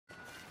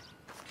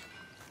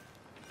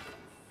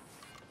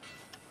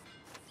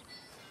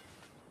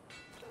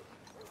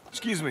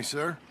Excuse me,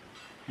 sir.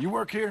 You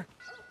work here?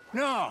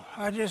 No,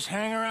 I just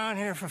hang around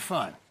here for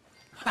fun.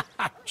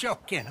 I'm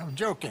joking.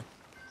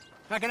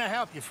 How can I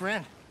help you,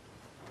 friend?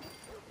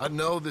 I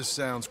know this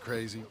sounds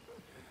crazy.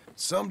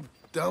 Some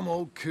dumb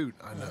old coot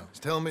I know is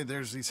telling me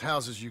there's these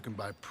houses you can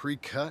buy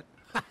pre-cut.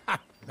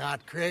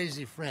 Not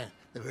crazy, friend.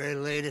 The very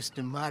latest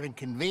in modern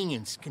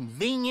convenience.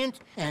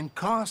 Convenient and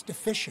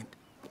cost-efficient.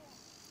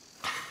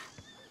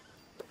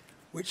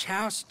 Which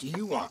house do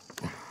you want?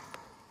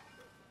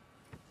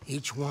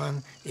 Each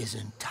one is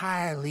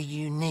entirely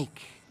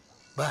unique,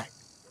 but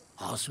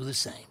also the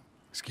same.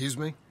 Excuse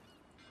me?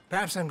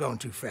 Perhaps I'm going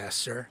too fast,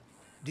 sir.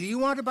 Do you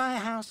want to buy a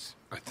house?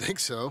 I think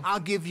so.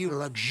 I'll give you a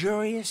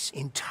luxurious,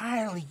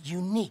 entirely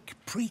unique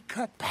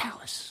pre-cut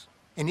palace.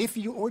 And if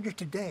you order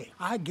today,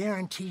 I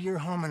guarantee you're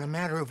home in a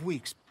matter of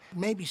weeks,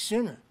 maybe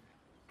sooner.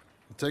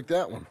 I'll take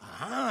that one.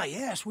 Ah,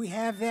 yes, we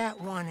have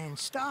that one in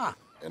stock.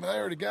 And I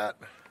already got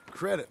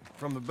credit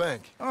from the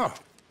bank. Oh,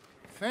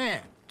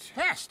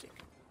 fantastic.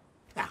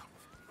 Now,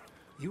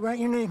 you write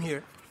your name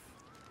here,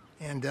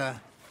 and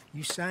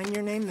you sign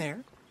your name there,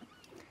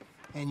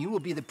 and you will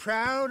be the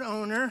proud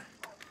owner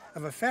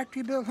of a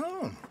factory-built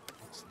home.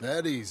 It's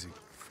that easy.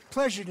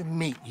 Pleasure to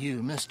meet you,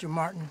 Mr.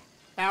 Martin.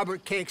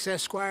 Albert Cakes,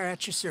 Esquire,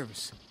 at your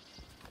service.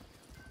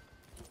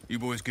 You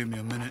boys give me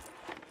a minute.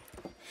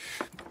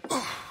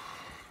 What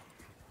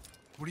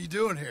are you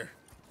doing here?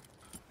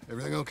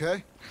 Everything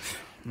okay?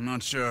 I'm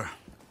not sure.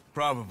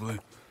 Probably. A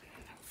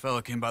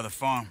fella came by the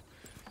farm.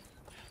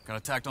 Got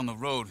attacked on the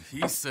road.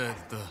 He said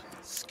the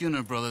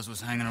Skinner brothers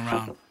was hanging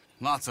around.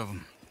 Lots of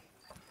them.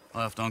 I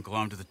left Uncle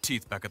armed to the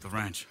teeth back at the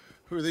ranch.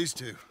 Who are these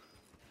two?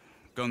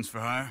 Guns for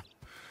hire?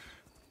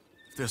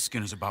 If there's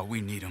Skinner's about, we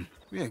need them.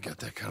 We ain't got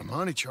that kind of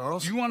money,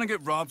 Charles. You want to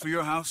get robbed for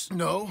your house?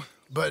 No,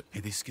 but...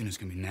 Hey, these Skinners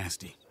can be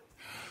nasty.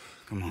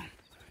 Come on.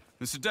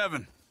 Mr.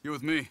 Devon, you're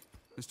with me.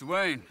 Mr.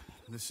 Wayne,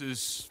 this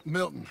is...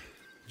 Milton.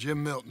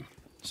 Jim Milton.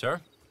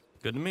 Sir,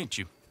 good to meet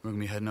you. We're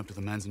gonna be heading up to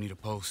the Manzanita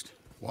post.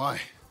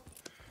 Why?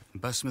 The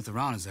best smith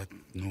around is that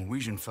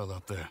Norwegian fella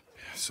up there.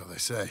 Yeah, so they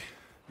say.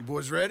 You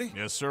boys ready?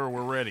 Yes, sir,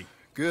 we're ready.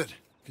 Good,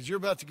 because you're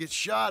about to get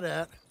shot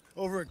at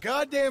over a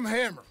goddamn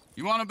hammer.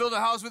 You want to build a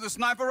house with a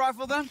sniper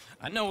rifle, then?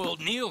 I know old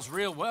Nils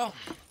real well.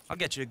 I'll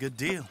get you a good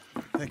deal.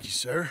 Thank you,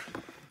 sir.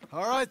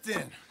 All right,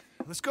 then.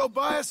 Let's go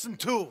buy us some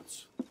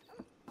tools.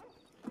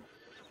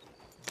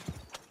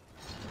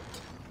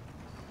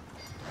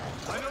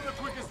 I know the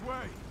quickest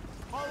way.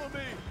 Follow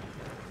me.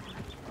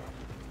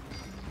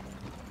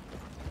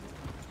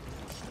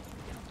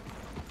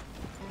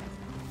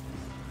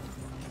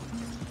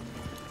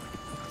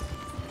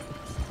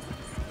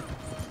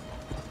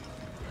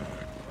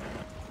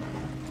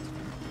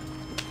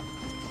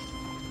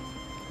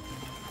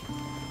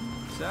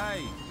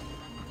 Say,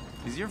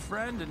 is your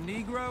friend a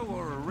Negro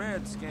or a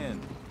Redskin?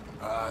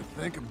 I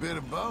think a bit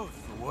of both,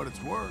 for what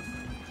it's worth.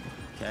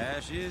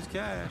 Cash is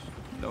cash,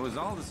 though it's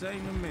all the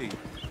same to me.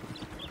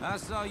 I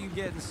saw you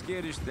getting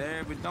skittish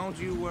there, but don't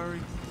you worry.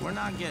 We're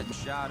not getting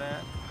shot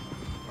at.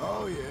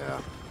 Oh,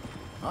 yeah.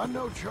 I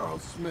know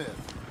Charles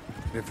Smith.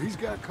 If he's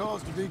got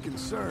cause to be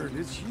concerned,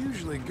 it's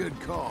usually good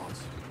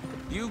cause.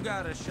 You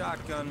got a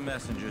shotgun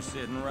messenger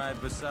sitting right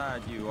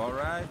beside you, all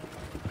right?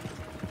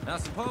 Now,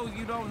 suppose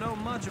you don't know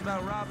much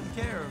about robbing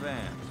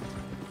caravans.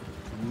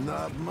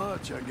 Not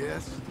much, I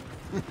guess.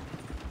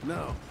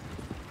 No.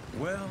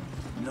 Well,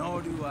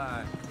 nor do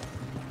I.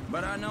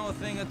 But I know a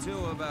thing or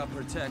two about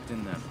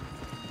protecting them.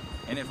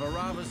 And if a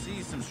robber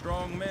sees some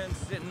strong men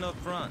sitting up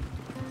front,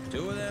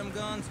 2 of them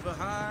guns for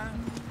hire,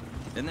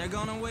 then they're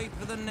gonna wait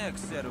for the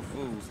next set of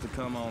fools to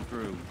come on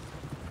through.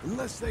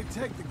 Unless they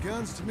take the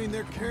guns to mean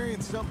they're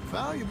carrying something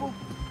valuable.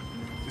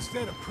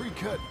 Instead of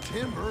pre-cut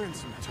timber and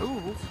some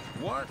tools.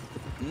 What?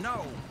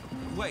 No.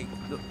 Wait,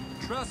 look,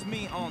 trust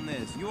me on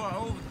this. You are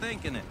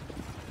overthinking it.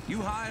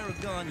 You hire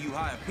a gun, you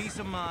hire peace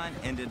of mind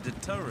and a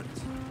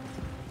deterrent.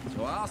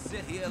 So I'll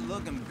sit here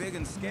looking big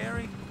and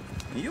scary,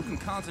 and you can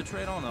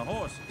concentrate on the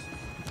horses.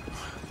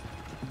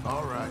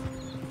 All right.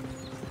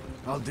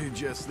 I'll do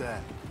just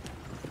that.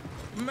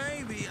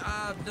 Maybe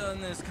I've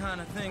done this kind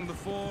of thing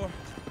before,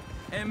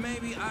 and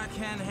maybe I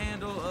can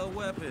handle a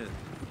weapon.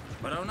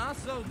 But I'm not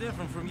so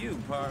different from you,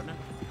 partner.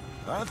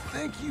 I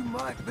think you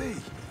might be.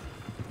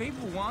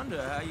 People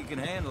wonder how you can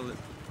handle it,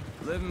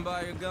 living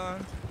by your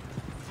gun.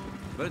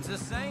 But it's the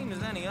same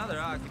as any other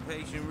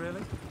occupation,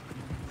 really.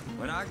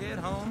 When I get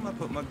home, I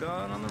put my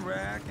gun on the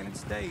rack and it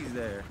stays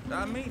there.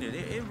 I mean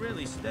it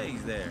really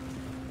stays there.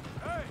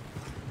 Hey,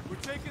 we're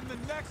taking the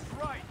next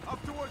right,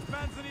 up towards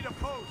Manzanita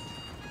Post.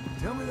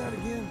 Tell me that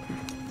again.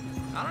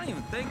 I don't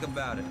even think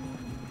about it.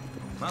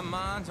 My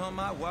mind's on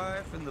my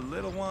wife and the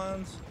little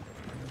ones.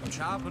 I'm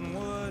chopping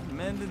wood,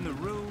 mending the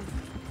roof,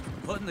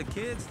 putting the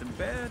kids to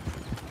bed.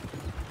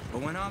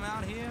 But when I'm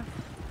out here,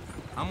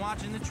 I'm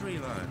watching the tree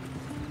line.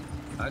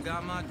 I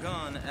got my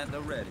gun at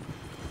the ready.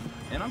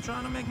 And I'm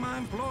trying to make my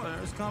employer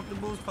as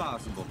comfortable as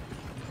possible.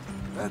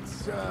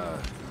 That's,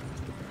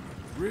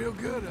 real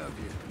good of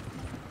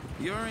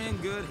you. You're in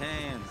good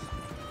hands.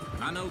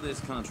 I know this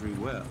country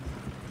well.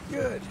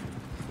 Good.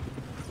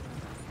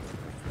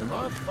 Am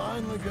I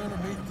finally gonna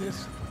meet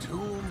this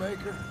tool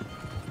maker?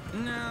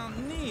 Now,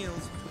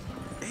 Nils,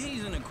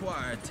 he's an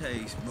acquired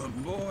taste, but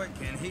boy,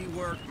 can he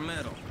work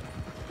metal.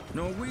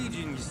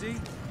 Norwegian, you see?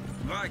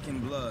 Viking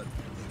blood.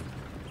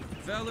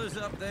 Fellas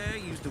up there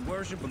used to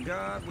worship a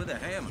god with a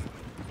hammer.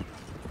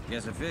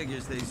 Guess I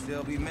figures they'd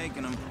still be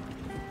making them.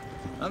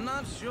 I'm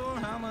not sure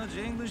how much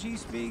English he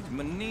speaks,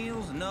 but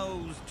Nils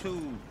knows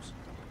tools.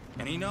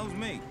 And he knows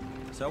me,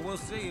 so we'll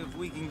see if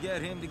we can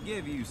get him to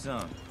give you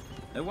some.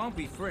 They won't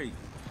be free.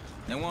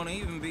 They won't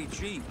even be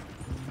cheap.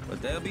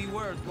 But they'll be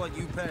worth what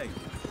you pay.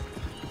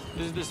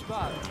 This is the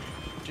spot,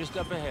 just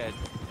up ahead.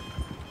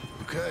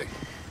 Okay.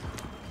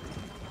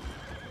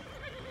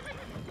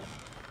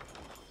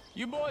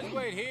 You boys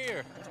wait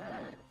here.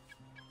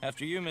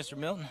 After you, Mr.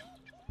 Milton.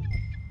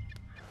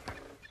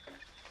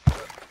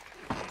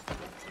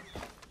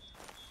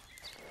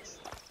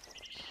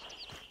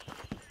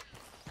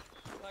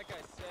 Like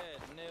I said,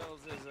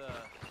 Nils is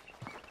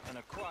an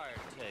acquired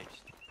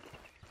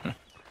taste.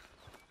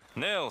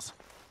 Nils.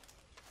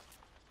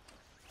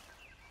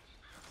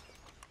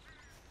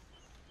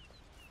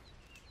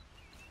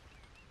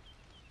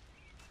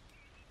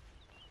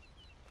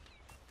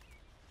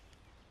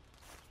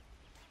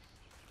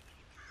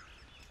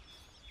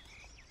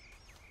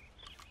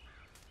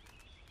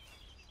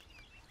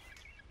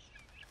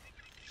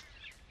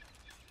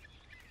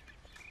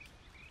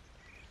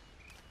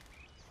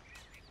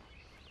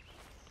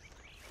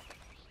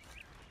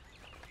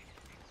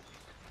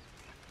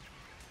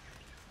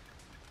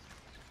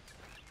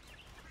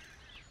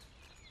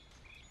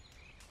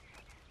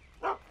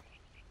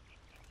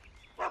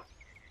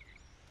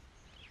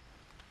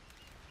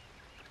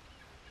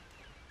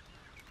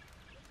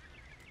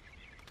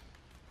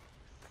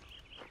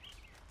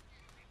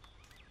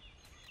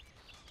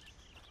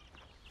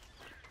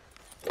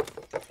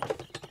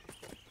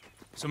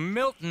 So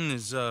Milton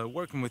is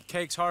working with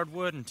Cakes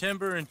Hardwood and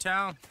Timber in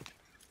town.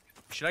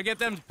 Should I get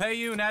them to pay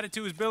you and add it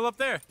to his bill up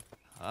there?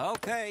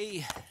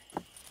 Okay.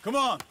 Come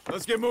on,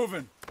 let's get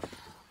moving.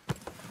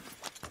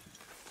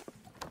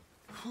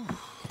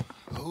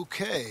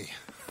 Okay.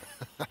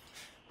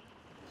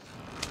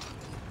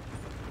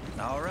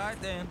 All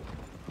right, then.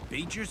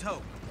 Beecher's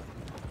hope.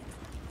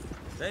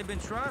 They've been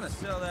trying to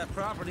sell that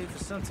property for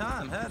some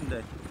time, hadn't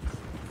they?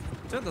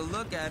 Took a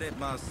look at it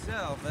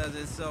myself, as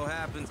it so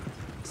happens.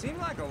 Seemed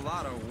like a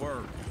lot of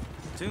work.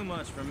 Too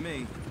much for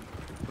me.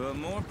 But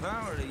more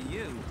power to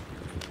you.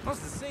 Must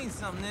have seen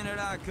something in it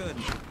I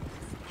couldn't.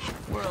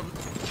 World...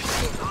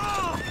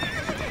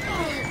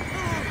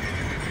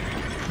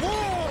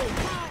 Whoa!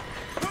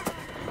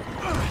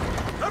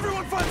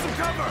 Everyone find some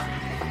cover!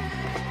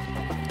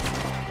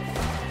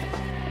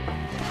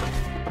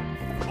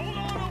 Hold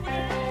on over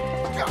there!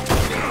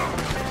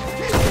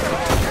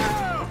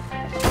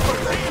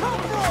 Where'd they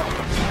come from?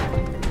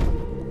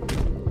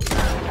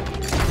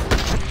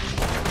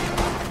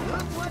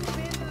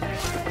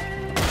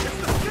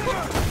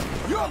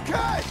 You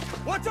okay?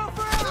 Watch out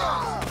for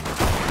arrows!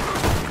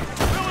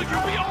 Billy,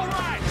 you'll be all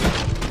right!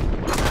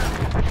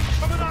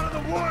 Coming out of the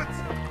woods!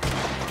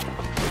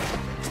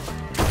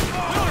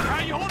 Willard, how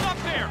you hold up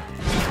there?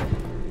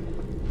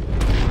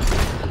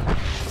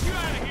 You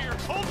out of here!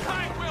 Hold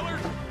tight,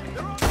 Willard!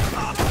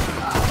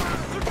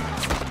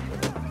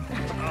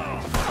 Oh,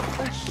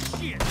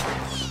 shit!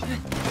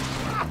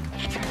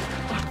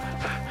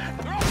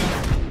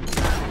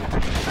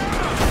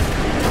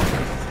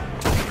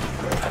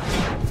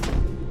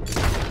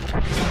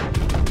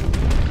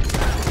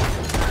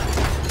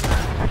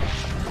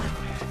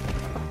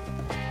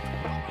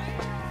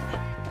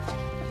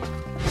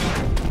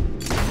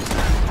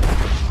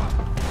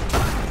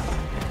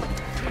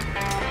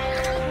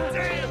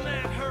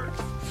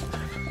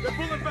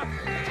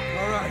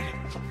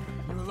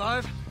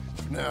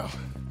 Now,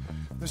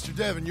 Mr.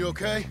 Devon, you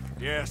okay?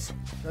 Yes,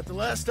 That the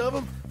last of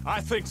them? I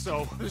think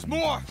so. There's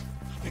more!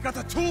 They got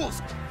the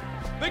tools!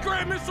 They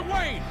grabbed Mr.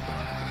 Wayne!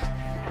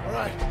 All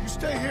right, you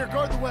stay here,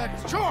 guard the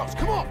wagons. Charles,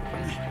 come on!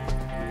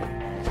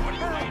 What are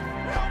you waiting?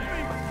 Help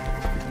me!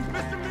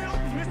 Mr.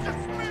 Milton! Mr.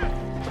 Smith!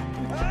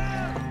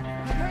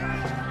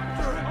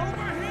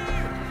 Over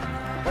here!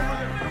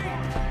 Help me!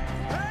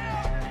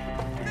 Help!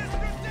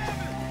 Mr.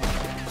 Devon!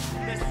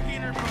 The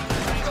Skinner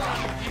brothers ain't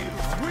done with you.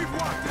 We've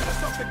walked into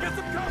something. Get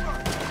some cover!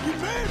 You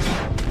mean?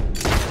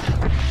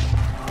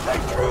 They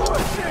threw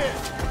us in!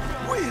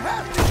 We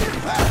have to get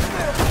past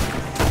them!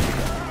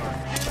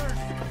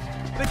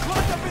 They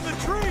climbed up in the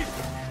trees!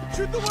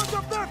 Shoot the ones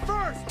up there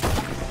first!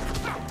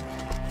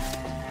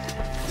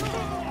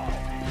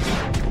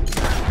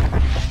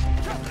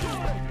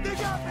 They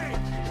got me!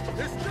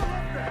 They're still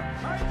up there,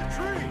 behind the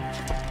tree!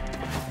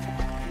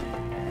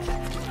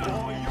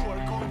 Boy, you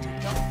are going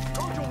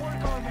to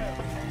work on them!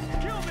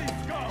 Kill these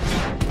scum!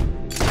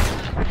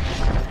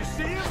 You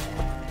see him?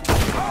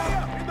 High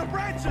up in the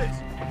branches!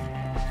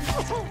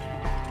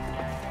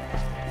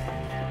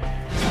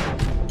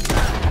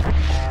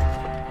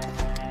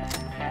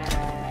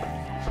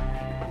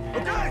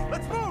 Okay,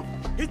 let's move!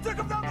 He took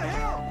him down the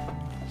hill!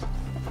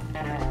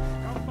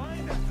 Come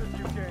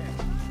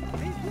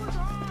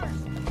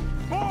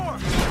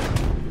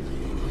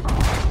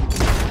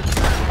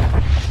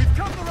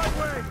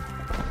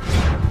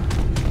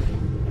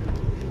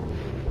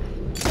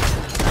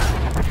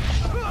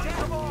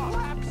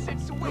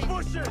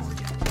bushes!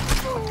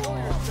 Show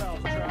yourself,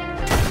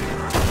 Travis.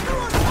 You're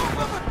on top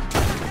of him!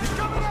 He's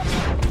coming up!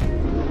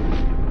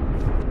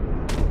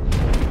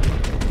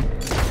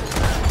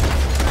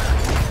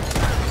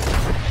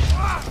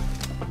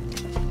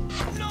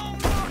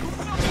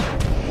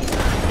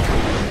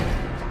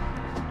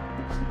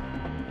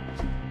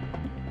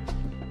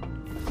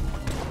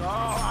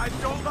 I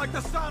don't like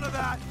the sound of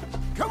that!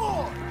 Come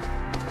on!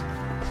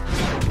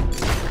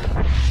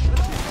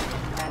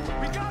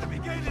 We gotta be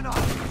gaining on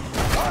it!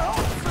 I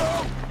hope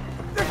so!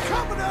 They're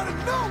coming out of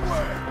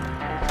nowhere!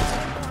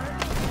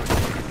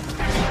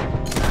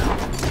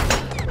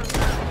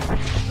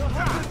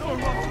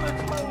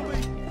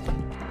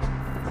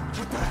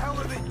 What the hell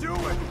are they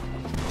doing?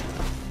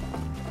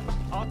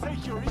 I'll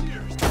take your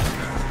ears.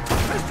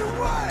 Mr.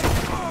 White!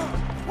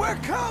 We're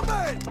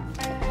coming!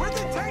 Where'd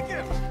they take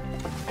him?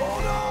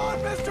 Hold on,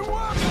 Mr.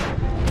 White!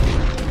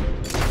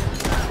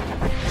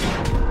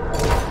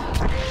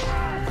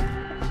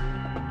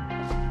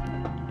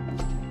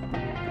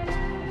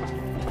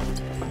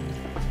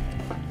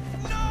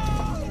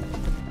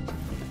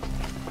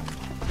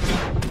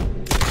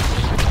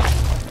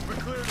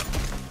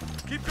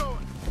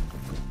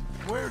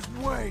 Where's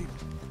Wayne?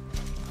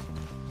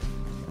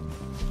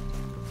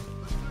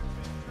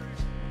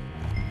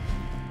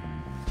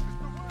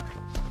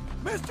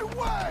 Mr.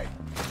 Wayne!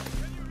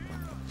 Can you hear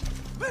us?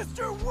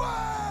 Mr.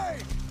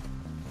 Wayne!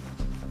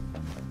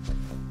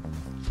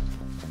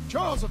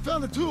 Charles, I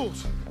found the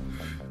tools.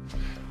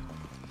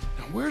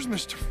 Now, where's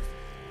Mr.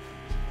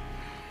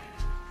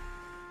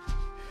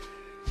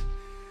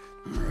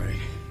 All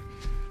right.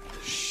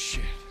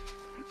 Shit.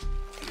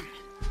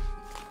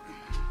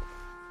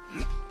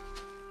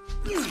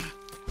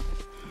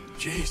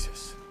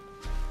 Jesus.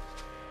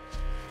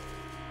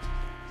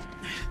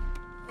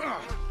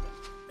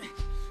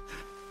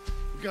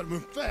 We gotta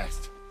move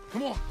fast.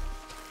 Come on.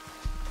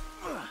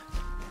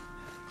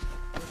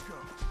 Let's go.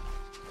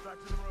 Back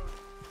to the road.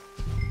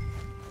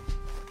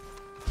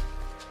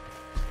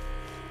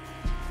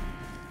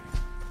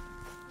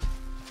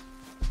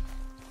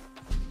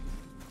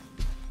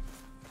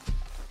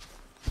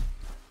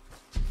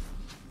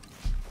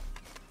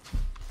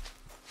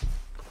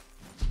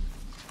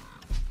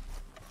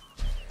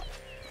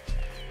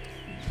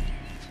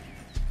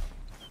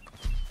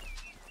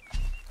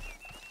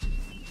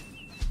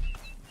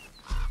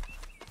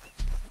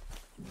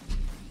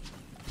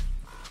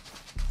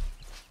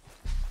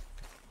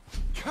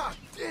 God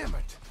damn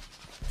it!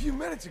 A few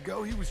minutes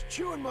ago, he was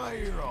chewing my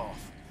ear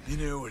off. He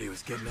knew what he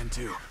was getting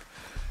into.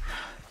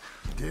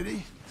 Did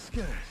he?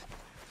 Scared.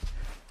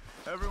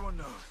 Everyone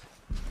knows.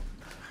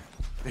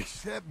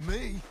 Except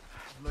me.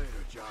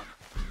 Later, John.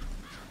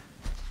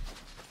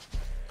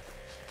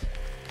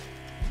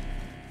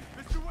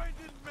 Mr. Wayne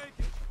didn't make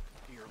it.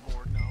 Dear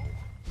Lord, no.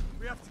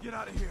 We have to get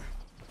out of here.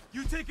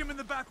 You take him in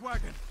the back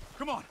wagon.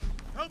 Come on,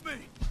 help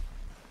me.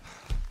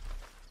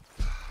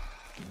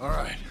 All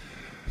right.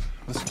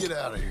 Let's get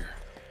out of here.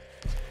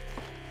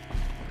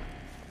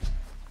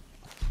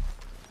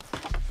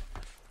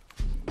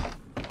 Oh,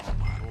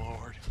 my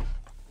Lord.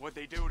 What'd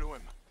they do to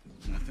him?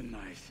 Nothing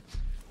nice.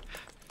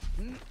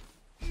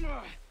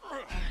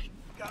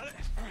 Got it?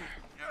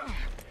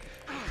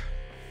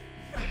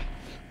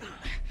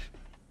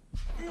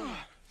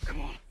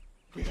 Come on,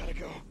 we gotta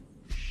go.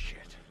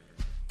 Shit.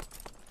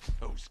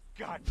 Those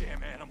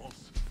goddamn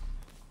animals.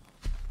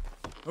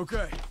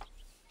 Okay.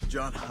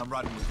 John, I'm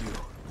riding with you.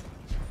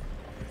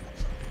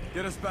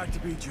 Get us back to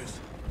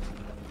Beaches.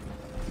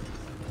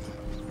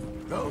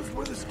 Those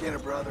were the Skinner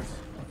brothers.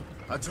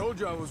 I told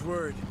you I was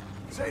worried.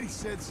 Sadie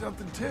said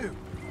something too.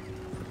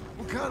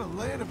 What kind of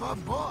land have I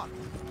bought?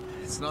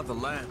 It's not the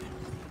land.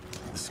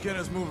 The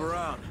Skinners move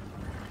around.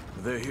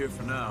 But they're here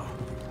for now.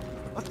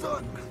 I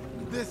thought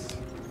this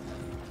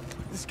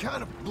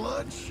kind of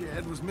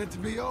bloodshed was meant to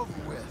be over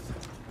with.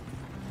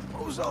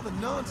 What was all the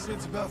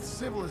nonsense about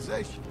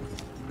civilization?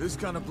 This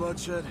kind of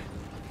bloodshed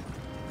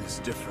is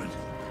different.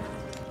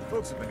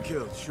 Folks have been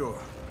killed, sure.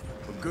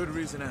 For good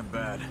reason and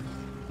bad.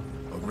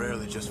 But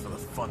rarely just for the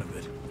fun of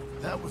it.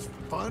 That was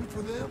fun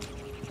for them?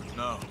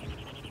 No.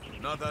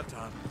 Not that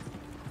time.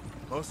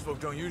 Most folk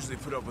don't usually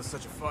put up with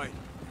such a fight.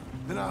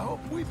 Then I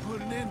hope we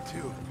put an end to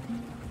it.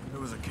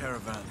 There was a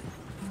caravan.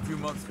 A few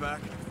months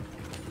back.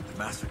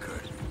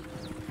 Massacred.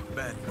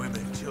 Men,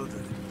 women,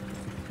 children.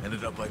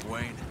 Ended up like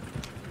Wayne.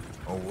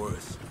 Or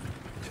worse.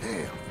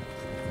 Damn.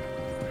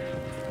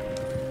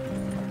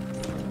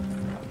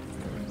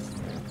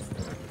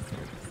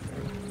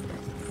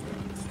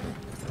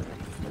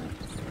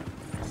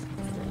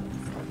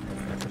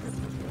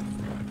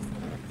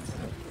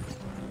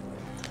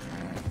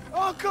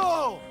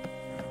 Uncle!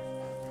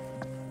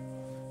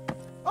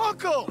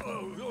 Uncle!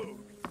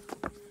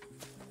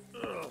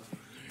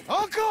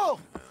 Uncle!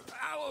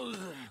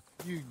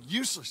 You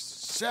useless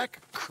sack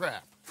of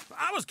crap.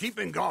 I was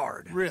keeping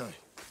guard. Really?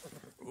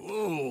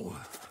 Whoa.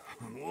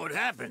 What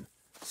happened?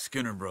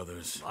 Skinner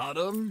brothers. Lot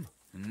of 'em?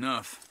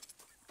 Enough.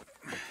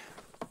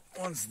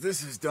 Once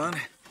this is done,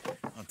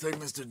 I'll take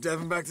Mr.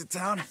 Devon back to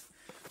town and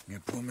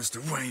get poor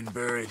Mr. Wayne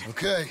buried.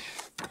 Okay.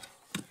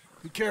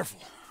 Be careful.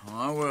 Oh,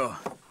 I will.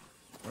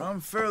 But I'm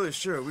fairly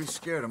sure we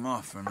scared him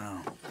off for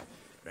now.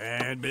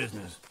 Bad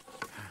business.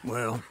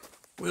 Well,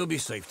 we'll be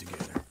safe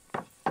together.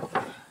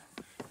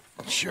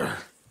 Sure.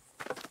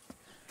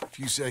 If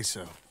you say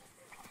so.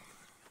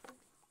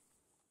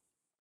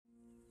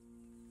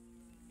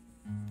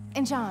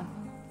 And John,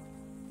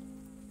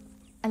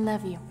 I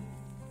love you.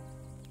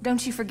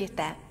 Don't you forget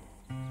that.